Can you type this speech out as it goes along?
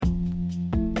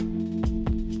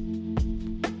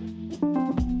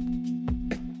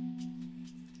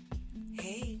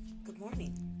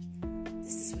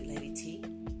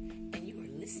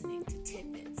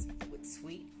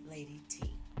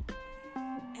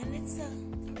and it's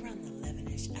around the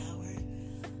 11ish hour.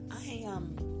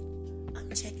 I'm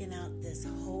checking out this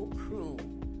whole crew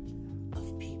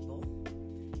of people,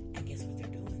 and guess what they're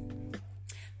doing?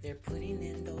 They're putting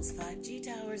in those 5G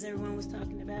towers everyone was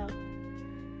talking about.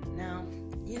 Now,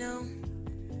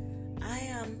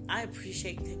 I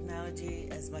appreciate technology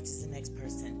as much as the next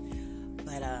person,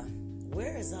 but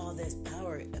where is all this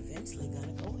power eventually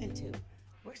going to go into?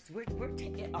 We're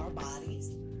taking our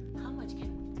bodies. How much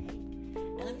can we take?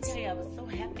 And let me tell you, I was so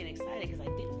happy and excited because I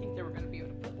didn't think they were going to be able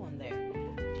to put one there.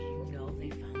 They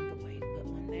found a way to put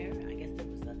one there. I guess there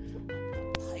was a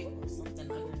pipe or something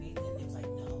underneath it. And they was like,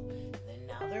 no. Then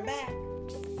now they're back.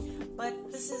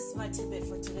 But this is my tidbit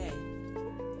for today.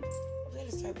 We got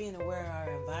to start being aware of our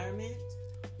environment.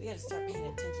 We got to start paying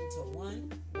attention to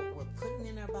one, what we're putting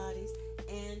in our bodies,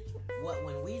 and what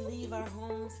when we leave our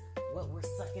homes, what we're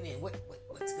sucking in, what's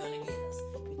going to get us.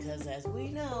 Because as we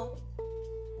know,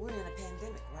 we're in a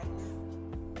pandemic right now.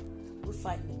 We're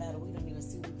fighting the battle we don't even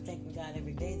see. We're thanking God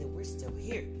every day that we're still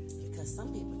here because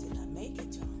some people did not make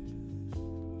it,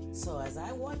 y'all. So as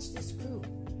I watch this crew,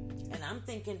 and I'm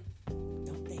thinking,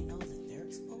 don't they know that they're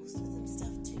exposed to some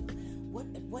stuff too?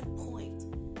 At what point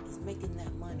is making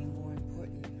that money more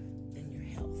important than your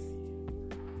health?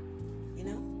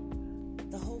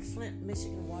 The whole Flint,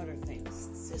 Michigan water thing,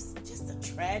 it's just a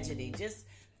tragedy, just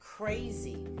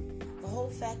crazy. The whole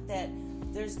fact that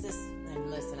there's this,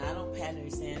 and listen, I don't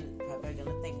understand, probably going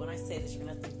to think, when I say this, you're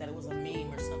going to think that it was a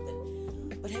meme or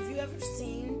something. But have you ever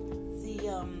seen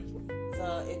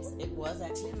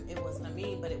it wasn't a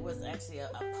meme, but it was actually a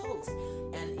post.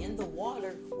 And in the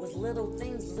water was little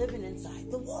things living inside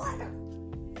the water.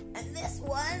 And this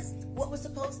was what was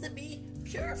supposed to be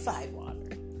purified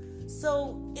water.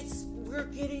 So we're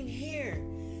getting here.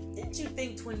 Didn't you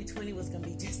think 2020 was going to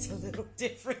be just a little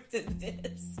different than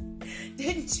this?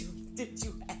 Didn't you?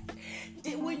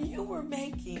 When you were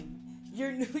making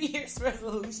your New Year's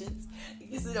resolutions,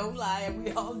 because don't lie, and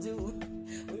we all do,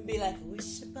 we'd be like,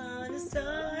 wish upon a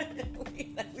star.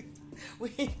 We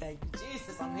thank you,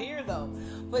 Jesus, I'm here though.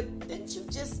 But didn't you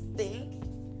just think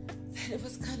that it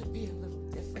was going to be a little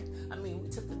different? I mean, we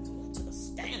took a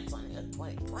stance on it,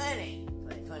 2020.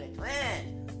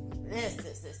 This,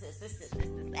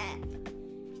 that.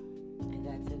 And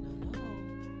God said, no.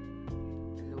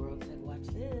 And the world said, watch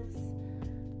this.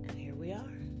 And here we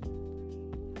are,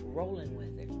 rolling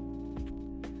with it.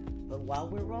 But while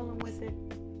we're rolling with it,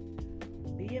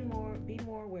 be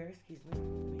more aware. Excuse me. Let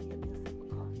me get this cup of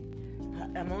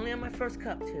coffee. I'm only on my first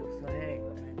cup too, so hey,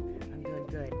 I'm doing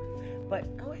good. But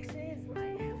actually, it's my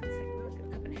half a second, a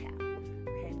cup and a half.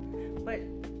 Okay, but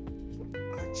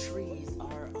our trees,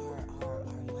 our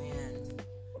land.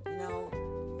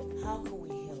 How can we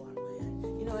heal our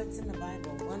land? It's in the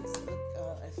Bible. Once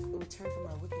if we turn from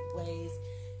our wicked ways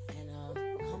and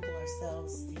humble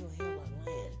ourselves, He'll heal our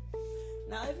land.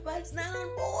 Now, everybody's not on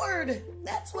board.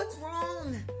 That's what's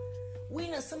wrong. We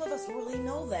know, some of us really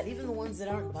know that. Even the ones that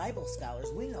aren't Bible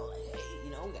scholars, we know, like, hey, we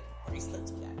got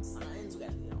bracelets, we got signs, we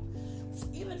got,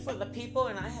 even for the people,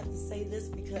 and I have to say this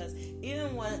because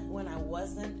even when I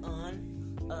wasn't on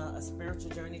a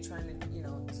spiritual journey trying to,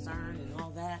 discern and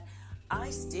all that, I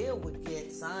still would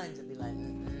get signs and be like,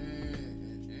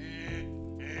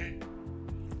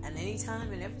 And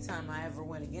anytime and every time I ever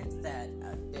went against that,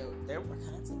 there were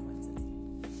consequences.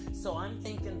 So I'm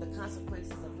thinking the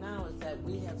consequences of now is that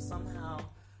we have somehow,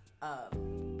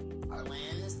 our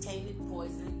land is tainted,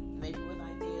 poisoned, maybe with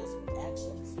ideas, with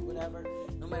actions, whatever.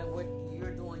 No matter what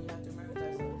you're doing, you have to remember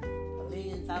there's a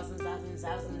million, thousands,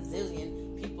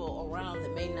 zillion people around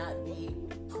that may not be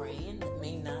praying, that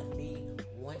may not be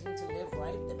wanting to live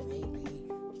right, that may be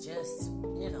just,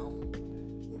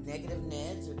 negative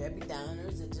Neds or Debbie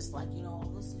Downers, and just like,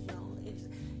 all this,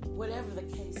 whatever the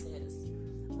case is.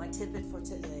 My tidbit for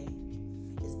today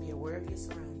is be aware of your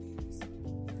surroundings.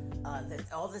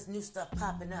 There's all this new stuff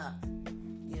popping up.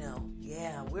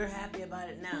 We're happy about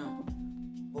it now.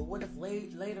 But what if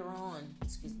later on,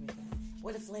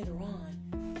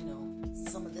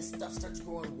 some of this stuff starts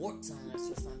growing warts on us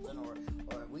or something, or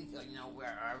we,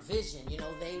 where our vision,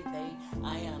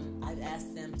 I've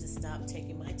asked them to stop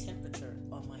taking my temperature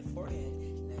on my forehead.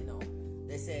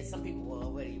 They said, some people, well,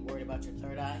 what, are you worried about your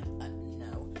third eye?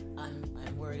 No,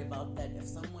 I'm worried about that. If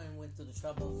someone went through the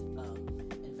trouble of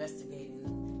investigating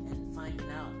and finding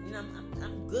out,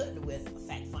 I'm good with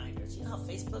fact finders. How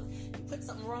Facebook, you put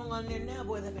something wrong on there now,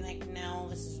 boy, they'll be like, no,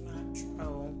 this is not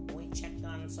true. We checked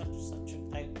on such and such a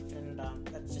thing, and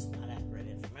that's just not accurate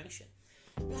information.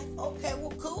 You're like, okay,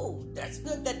 well, cool. That's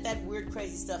good that weird,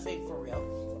 crazy stuff ain't for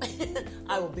real.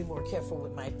 I will be more careful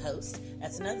with my post.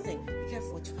 That's another thing. Be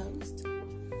careful what you post.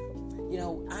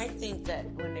 I think that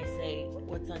when they say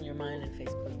what's on your mind in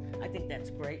Facebook, I think that's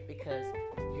great because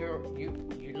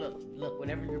you look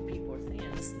whatever your people are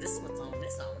saying. This is what's on my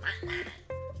mind.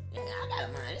 Yeah, I got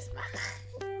a mind. It's my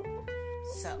mind.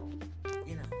 So,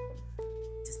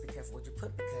 just be careful what you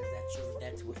put because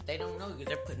that's what they don't know you.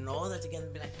 They're putting all that together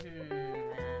and be like,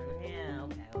 yeah,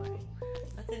 okay, all right.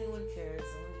 Not that anyone cares.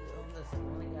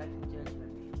 Only God can judge me,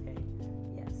 okay?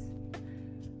 Yes.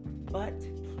 But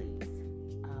please,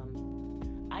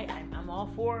 I'm all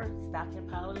for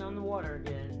stockpiling on the water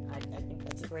again. I think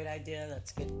that's a great idea.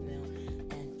 That's good,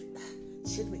 And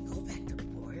should we go back to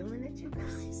boiling it, you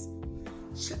guys?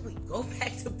 Should we go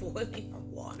back to boiling our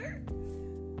water?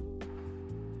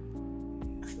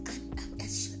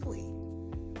 Should we?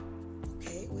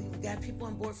 Okay, we've got people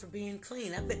on board for being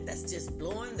clean. I bet that's just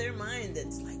blowing their mind.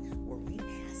 That's like, were we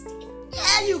nasty?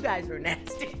 Yeah, you guys were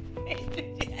nasty.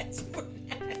 Yes, you were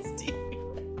nasty.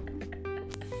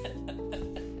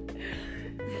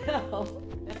 No.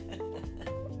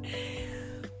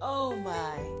 Oh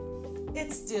my.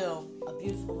 It's still a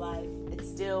beautiful life. It's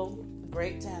still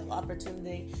great to have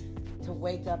opportunity to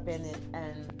wake up in it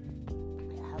and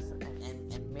have some,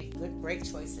 and make great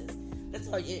choices. That's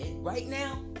all. Right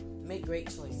now, make great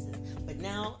choices. But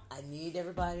now, I need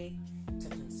everybody to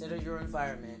consider your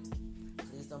environment.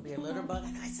 Please don't be a litter bug.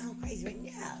 I know I sound crazy, right?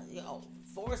 Yeah,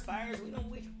 forest fires.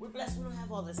 We're blessed. We don't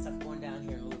have all this stuff going down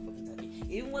here in Louisville, Kentucky.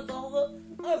 Even with all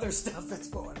the other stuff that's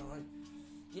going on.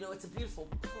 It's a beautiful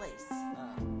place,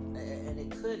 and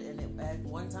it at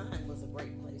one time was a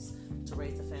great place to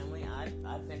raise a family.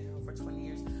 I've been here for 20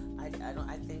 years. I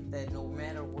think that no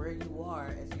matter where you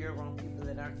are, if you're around people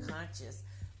that aren't conscious,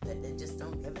 that they just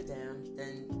don't give a damn,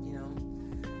 then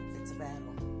it's a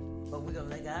battle. But we're gonna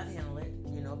let God handle it,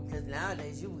 because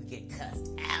nowadays you would get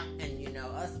cussed out, and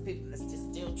us people that's just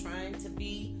still trying to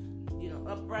be,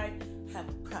 upright, have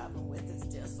a problem with it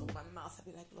still. So my mouth, I'd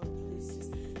be like, Lord, please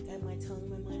just guide my tongue,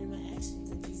 my mind, and my actions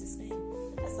in Jesus'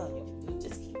 name. That's all you can do.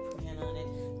 Just keep praying on it.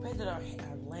 Pray that our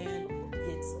land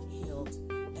gets healed,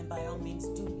 and by all means,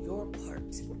 do your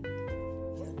part.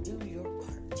 Do your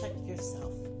part. Check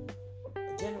yourself.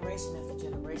 Generation after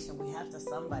generation, we have to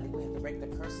break the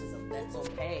curses of that's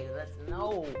okay.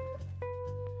 No.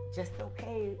 Just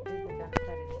okay isn't gonna cut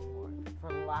it anymore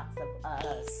for lots of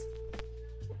us.